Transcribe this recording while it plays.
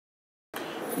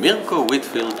Mirko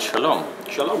Whitfield, shalom.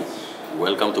 Shalom.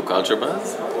 Welcome to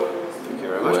CultureBuzz. Thank you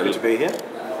very much. Good to be here.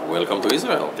 Welcome to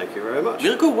Israel. Thank you very much.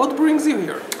 Mirko, what brings you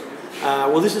here?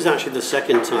 Well, this is actually the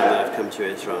second time that I've come to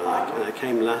Israel, and I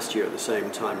came last year at the same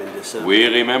time in December. We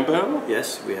remember?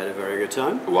 Yes, we had a very good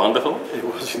time. Wonderful. It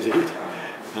was indeed.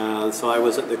 So I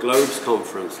was at the Globes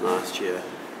conference last year,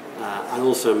 and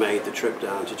also made the trip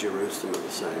down to Jerusalem at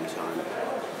the same time.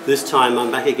 This time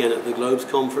I'm back again at the Globes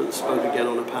conference, spoke again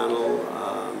on a panel.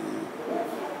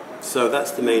 So that's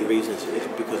the main reason, is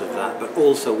because of that. But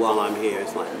also while I'm here,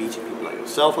 it's like meeting people like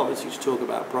yourself, obviously, to talk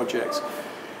about projects.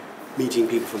 Meeting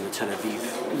people from the Tel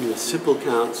Aviv Municipal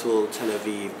Council, Tel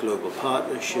Aviv Global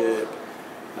Partnership.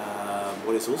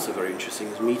 What is also very interesting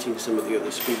is meeting some of the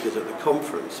other speakers at the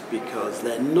conference, because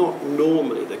they're not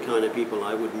normally the kind of people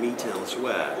I would meet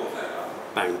elsewhere.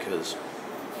 Bankers,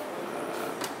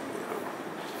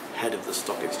 head of the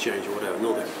stock exchange or whatever,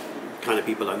 not the kind of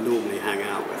people I normally hang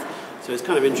out with. So it's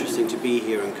kind of interesting to be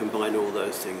here and combine all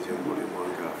those things in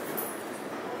one go.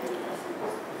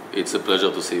 It's a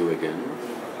pleasure to see you again.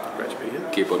 Great to be here.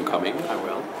 Keep on coming. I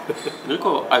will.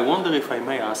 Mirko, I wonder if I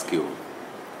may ask you,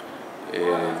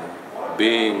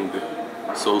 being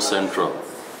so central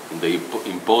in the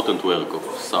important work of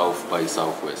South by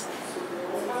Southwest,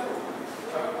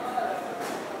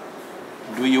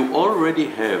 do you already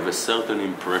have a certain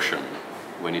impression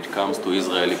when it comes to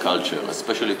Israeli culture,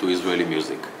 especially to Israeli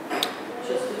music?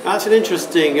 That's an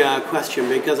interesting question,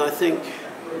 because I think,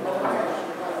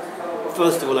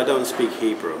 first of all, I don't speak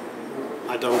Hebrew.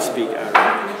 I don't speak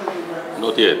Arabic.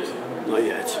 Not yet. Not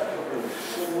yet.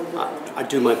 I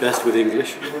do my best with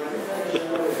English.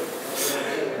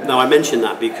 Now, I mention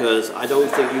that because I don't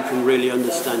think you can really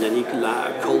understand any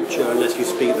culture unless you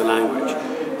speak the language.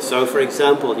 So, for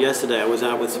example, yesterday I was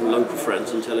out with some local friends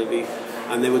in Tel Aviv,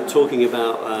 and they were talking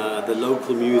about the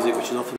local music, which is often